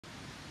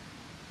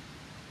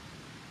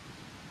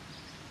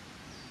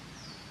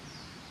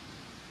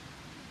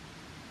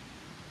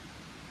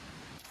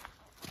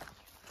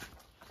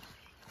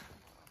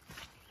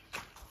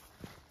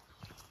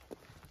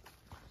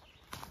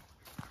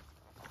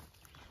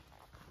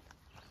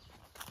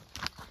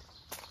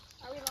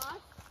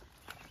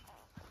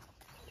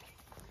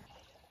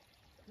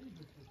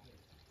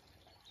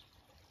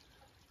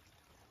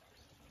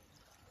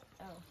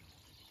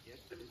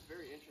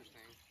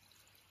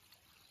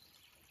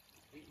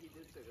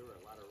did say there were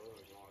a lot of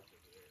rolling logs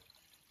over there.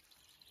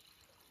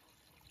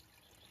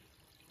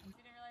 I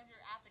didn't realize you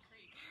were at the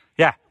creek.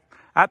 Yeah,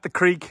 at the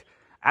creek,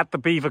 at the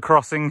beaver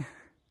crossing.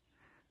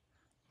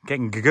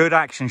 Getting good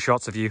action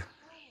shots of you.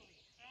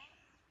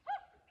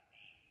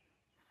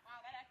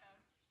 Wow, that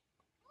echoed.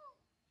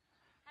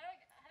 How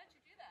did you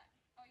do that?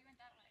 Oh, you went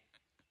that way.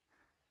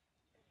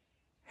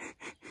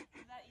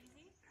 Is that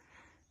easy?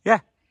 Yeah.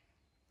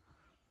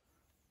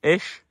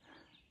 Ish.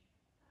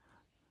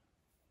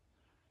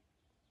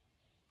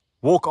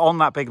 Walk on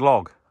that big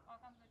log.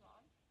 Walk on the big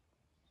log?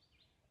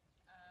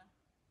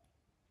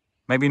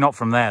 Maybe not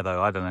from there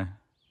though, I don't know.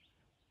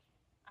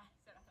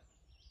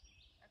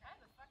 How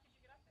the fuck did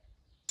you get up there?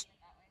 You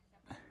went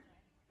that way.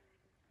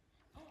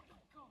 Oh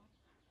my god.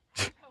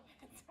 Oh,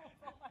 it's so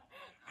far.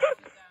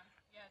 Sit down.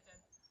 Yeah, it did.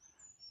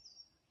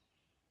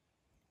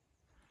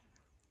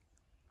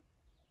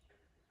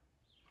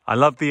 I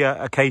love the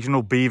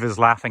occasional beavers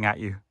laughing at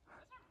you. Those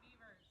are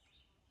beavers.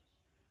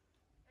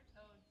 They're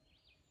toads.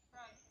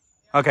 Right.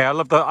 Yeah. Okay, I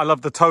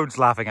love the toads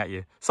laughing at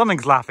you.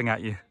 Something's laughing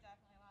at you. They're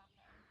definitely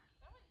laughing.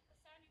 Is that what the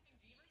sound you think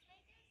beavers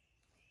make is?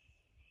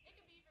 Make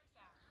a beaver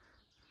sound.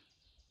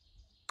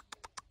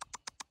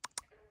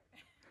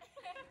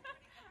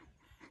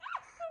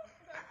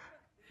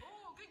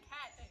 Oh, good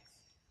cat. Thanks.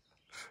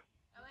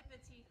 I like the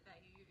teeth that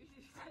you did.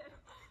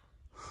 Beautiful.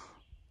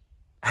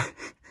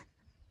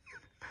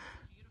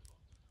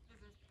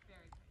 This is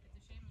very pretty. It's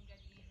a shame I'm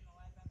getting eaten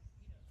alive by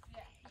mosquitoes.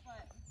 Yeah,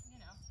 but, you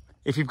know.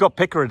 If you've got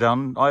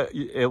picaridon,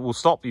 it will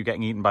stop you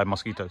getting eaten by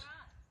mosquitoes.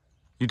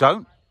 You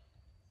don't?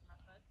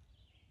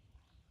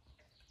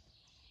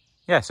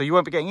 Yeah, so you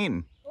won't be getting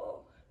eaten.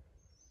 Oh.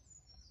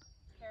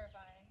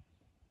 Terrifying.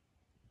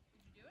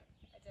 Did you do it?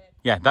 I did.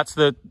 Yeah, that's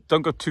the...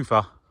 Don't go too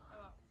far. Oh,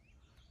 well.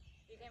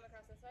 You came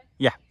across this way?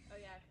 Yeah. Oh,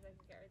 yeah, because I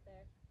can get right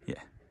there.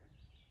 Yeah.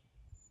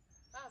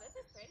 Wow, this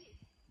is pretty.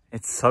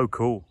 It's so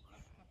cool.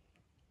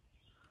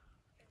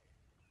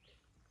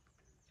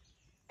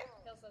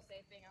 Feels so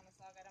safe being on this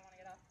log. I don't want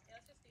to get off. Yeah,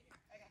 let's just be here.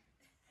 Okay.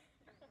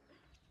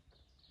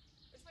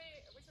 Which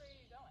way are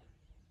you going?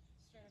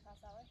 Straight across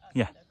that way? Oh,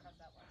 Yeah. Across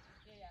that one.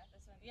 Yeah,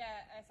 this one.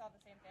 Yeah, I saw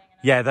the same thing. And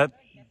Yeah, I was like, "Oh,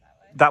 I can get that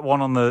way." that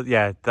one on the...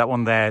 Yeah, that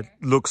one there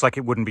looks like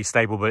it wouldn't be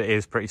stable, but it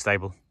is pretty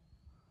stable.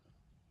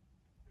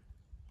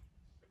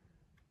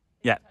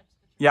 Yeah.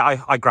 Yeah,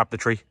 I grabbed the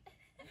tree. Did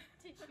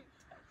you touch?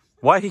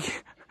 Why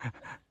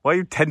are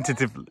you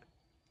tentative? I'm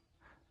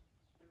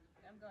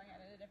going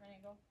at it a different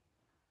angle.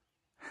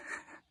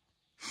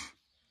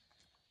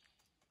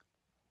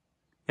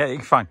 Yeah,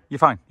 you're fine. You're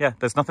fine. Yeah,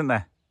 there's nothing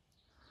there.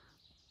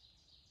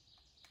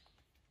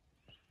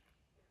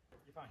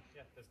 You're fine.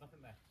 Yeah, there's nothing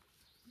there.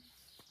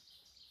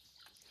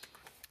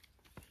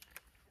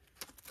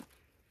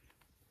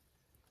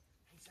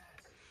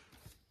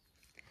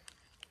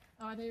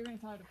 Oh, I thought you were going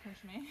to tell her to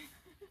push me.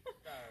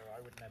 No, I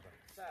would never.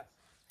 Sass.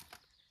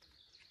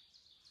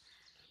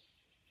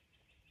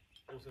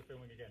 Also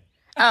filming again.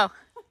 Oh.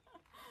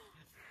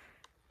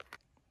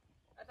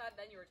 I thought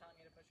then you were telling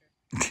me to push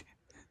her.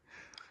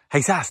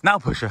 Hey, Sass, now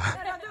push her. No,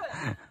 don't do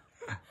it.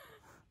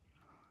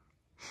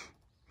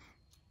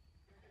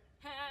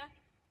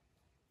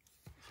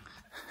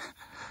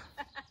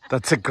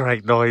 That's a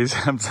great noise.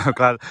 I'm so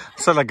glad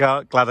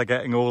I'm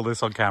getting all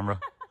this on camera.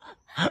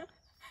 Am I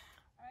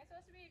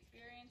supposed to be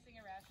experiencing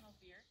irrational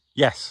fear?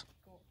 Yes.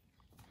 Cool.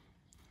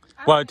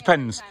 Well, it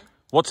depends.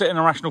 What's it an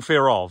irrational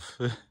fear of?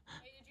 Hey, did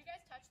you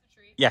guys touch the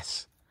tree?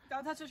 Yes.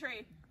 Don't touch the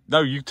tree.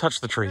 No, you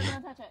touch the tree.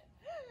 Don't touch it.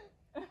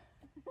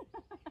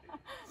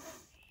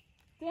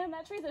 Damn,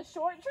 that tree's a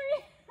short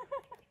tree?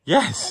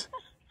 Yes.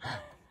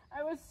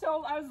 I was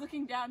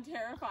looking down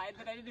terrified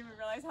that I didn't even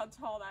realize how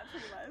tall that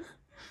tree was.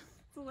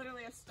 It's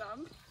literally a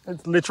stump.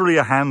 It's literally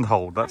a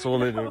handhold. That's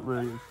all it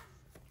really is.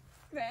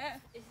 Yeah.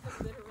 It's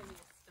literally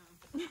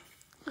a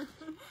stump.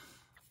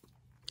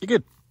 You're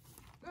good.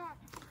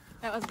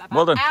 That wasn't that bad.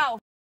 Well done. Ow!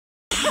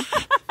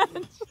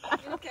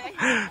 Okay.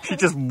 She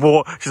just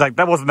walked. She's like,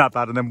 that wasn't that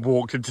bad, and then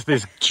walked into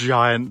this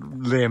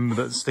giant limb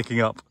that's sticking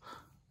up.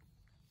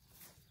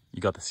 You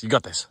got this. You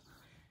got this.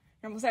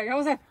 You're almost there. You're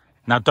almost there.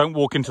 Now don't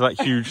walk into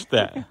that huge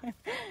there.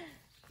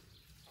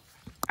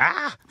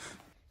 Ah!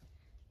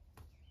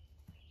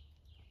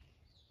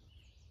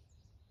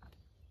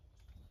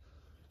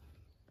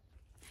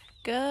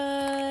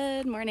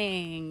 Good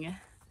morning.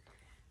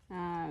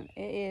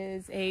 It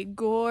is a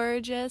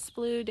gorgeous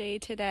blue day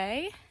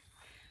today.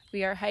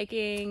 We are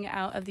hiking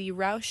out of the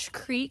Roush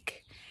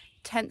Creek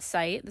tent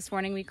site. This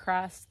morning we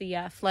crossed the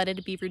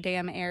flooded Beaver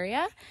Dam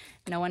area.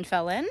 No one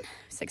fell in.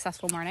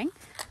 Successful morning.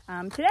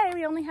 Today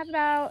we only have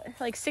about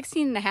like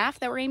 16 and a half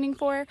that we're aiming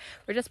for.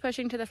 We're just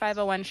pushing to the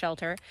 501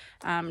 shelter.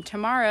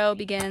 Tomorrow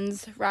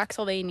begins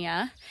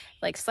Rocksylvania.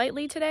 Like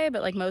slightly today,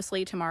 but like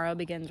mostly tomorrow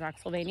begins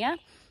Rocksylvania.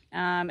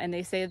 And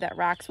they say that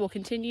rocks will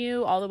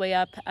continue all the way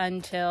up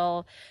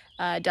until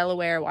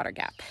Delaware Water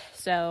Gap.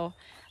 So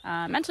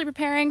mentally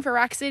preparing for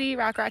Rock City.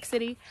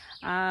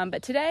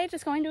 But today,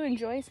 just going to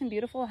enjoy some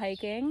beautiful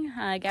hiking.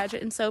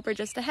 Gadget and Soap are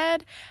just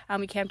ahead.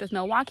 We camped with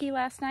Milwaukee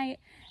last night,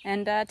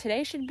 and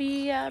today should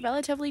be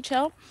relatively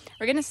chill.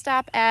 We're gonna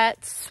stop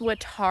at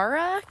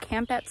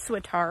camp at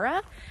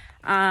Swatara,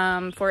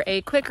 for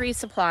a quick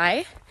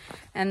resupply,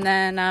 and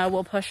then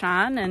we'll push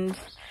on. And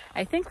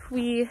I think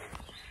we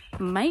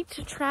might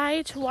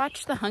try to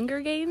watch the Hunger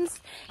Games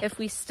if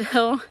we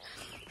still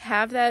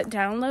have that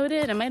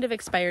downloaded. It might have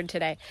expired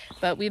today,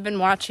 but we've been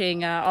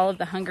watching all of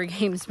the Hunger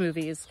Games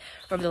movies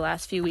over the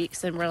last few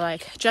weeks, and we're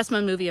like just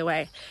one movie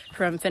away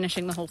from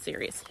finishing the whole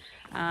series,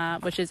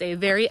 which is a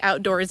very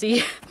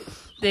outdoorsy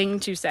thing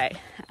to say.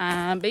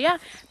 But yeah,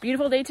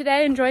 beautiful day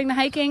today, enjoying the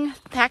hiking.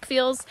 Pack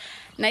feels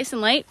nice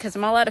and light because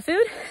I'm all out of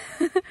food.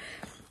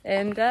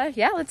 And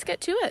yeah, let's get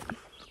to it.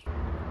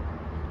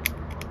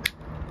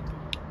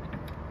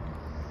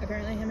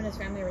 Apparently him and his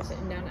family were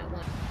sitting down at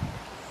lunch.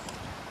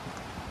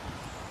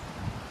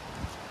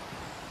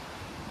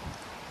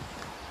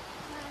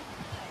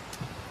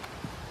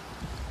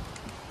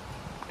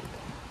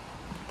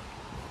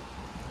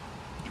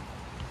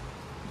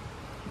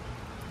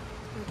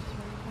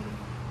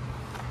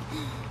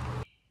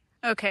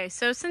 Okay,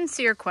 so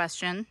sincere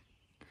question.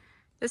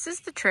 This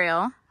is the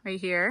trail right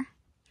here.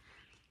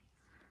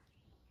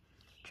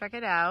 Check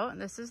it out.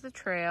 This is the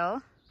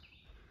trail.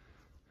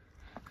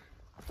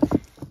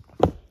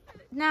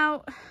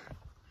 Now,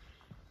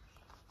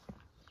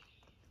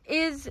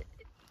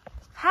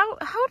 how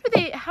do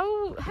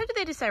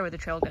they decide where the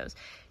trail goes?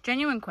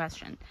 Genuine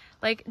question.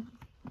 Like,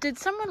 did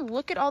someone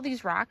look at all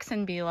these rocks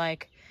and be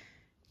like,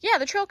 yeah,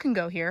 the trail can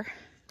go here?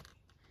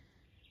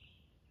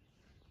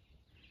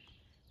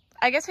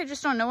 I guess I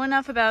just don't know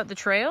enough about the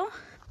trail.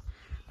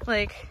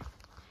 Like,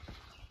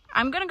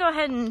 I'm gonna go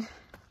ahead and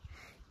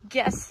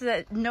guess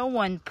that no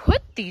one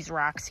put these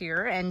rocks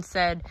here and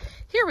said,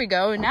 here we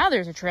go, and now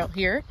there's a trail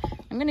here.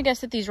 I'm gonna guess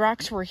that these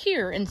rocks were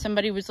here and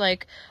somebody was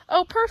like,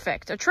 oh,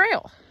 perfect, a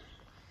trail.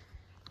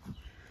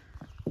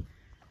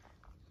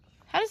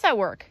 How does that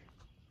work?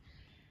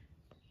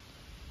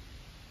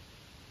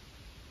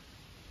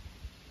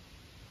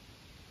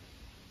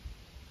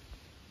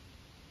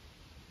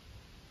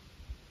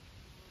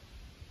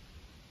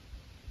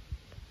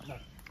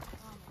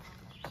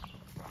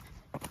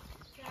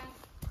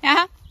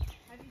 Yeah.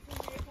 Have you seen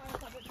videos on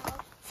puppet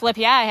talk? Flip,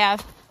 yeah, I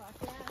have. Fuck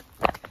yeah.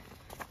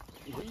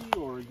 Is it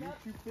you or a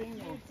YouTube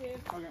thing? Or?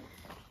 YouTube. Okay.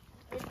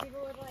 There's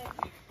people with like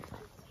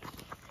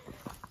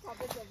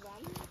puppets of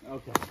them.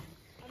 Okay.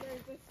 And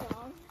there's this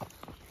song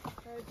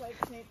where it's like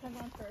Snape comes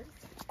on first.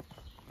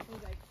 And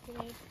he's like,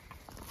 Snape,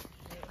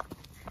 Snape,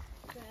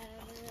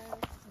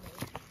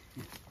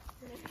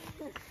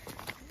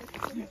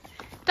 Snape.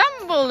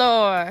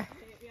 Dumbledore.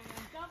 Yeah,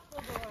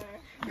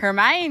 Dumbledore.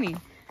 Hermione. Hermione.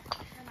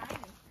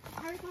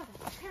 Harry Potter.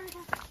 Harry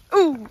Potter.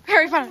 Ooh,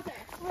 Harry Potter.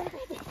 Harry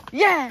Potter.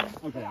 Yeah.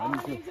 Okay, All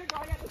the names are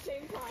going at the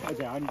same time.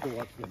 Okay, I need to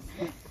watch this.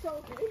 It's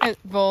so good.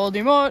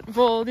 Voldemort,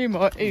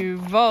 Voldemort,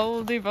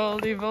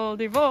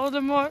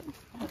 Voldemort.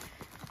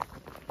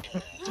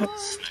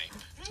 Snape.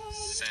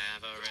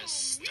 Severus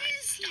Snape.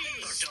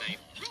 Snape.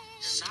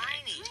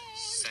 Snape.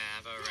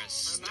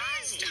 Severus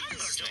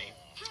Snape.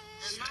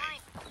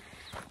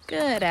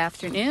 Good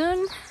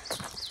afternoon.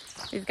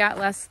 We've got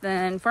less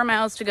than 4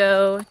 miles to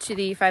go to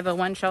the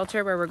 501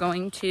 shelter, where we're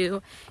going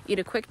to eat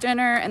a quick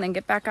dinner and then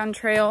get back on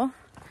trail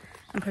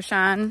and push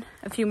on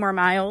a few more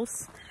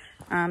miles.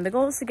 The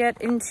goal is to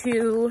get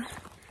into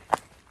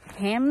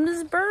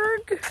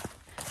Hamsburg,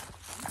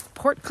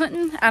 Port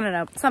Clinton, I don't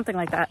know, something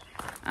like that,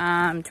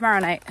 tomorrow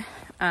night.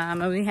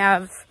 And we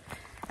have,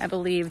 I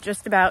believe,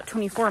 just about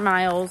 24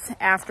 miles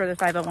after the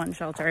 501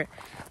 shelter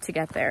to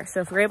get there.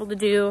 So if we're able to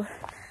do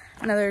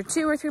another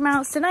 2 or 3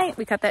 miles tonight,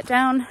 we cut that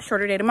down.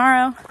 Shorter day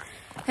tomorrow.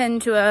 Head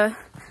into a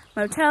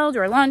motel, do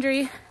our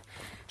laundry,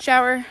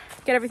 shower,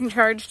 get everything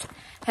charged,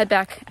 head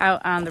back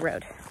out on the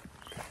road.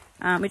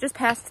 We just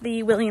passed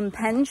the William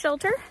Penn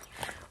shelter,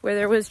 where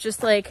there was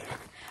just like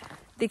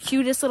the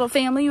cutest little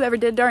family you ever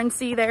did darn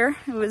see there.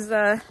 It was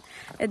a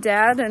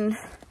dad and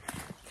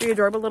 3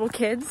 adorable little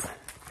kids,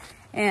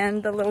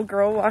 and the little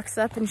girl walks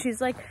up and she's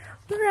like,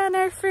 we're on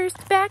our first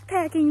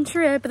backpacking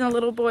trip, and the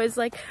little boy's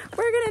like,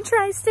 we're gonna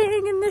try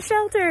staying in the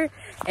shelter.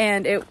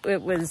 And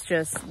it was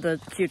just the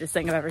cutest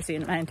thing I've ever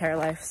seen in my entire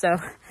life. So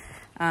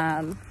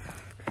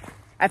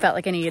I felt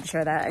like I needed to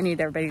share that. I needed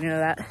everybody to know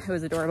that. It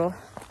was adorable.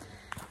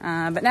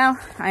 But now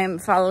I am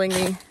following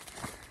the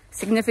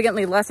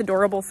significantly less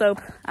adorable Soap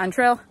on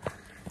trail,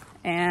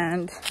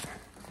 and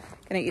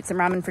gonna eat some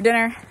ramen for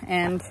dinner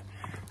and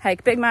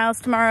hike big miles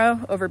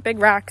tomorrow over big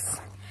rocks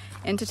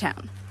into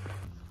town.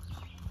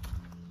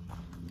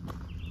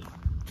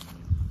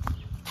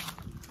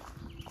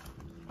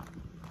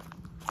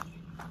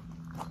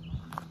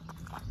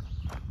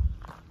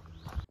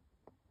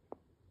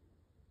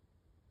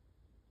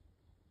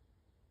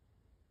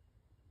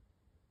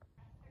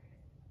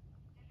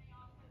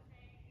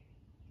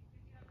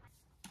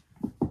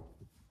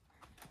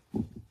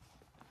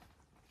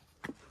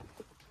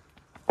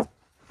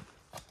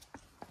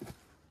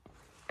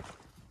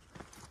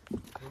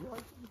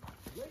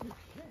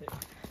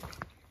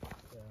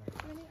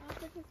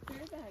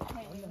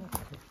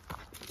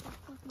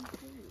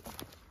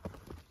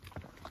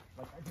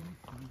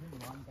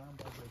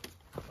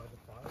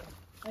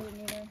 I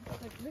didn't either. I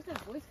was like, where's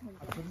that voice coming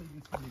from?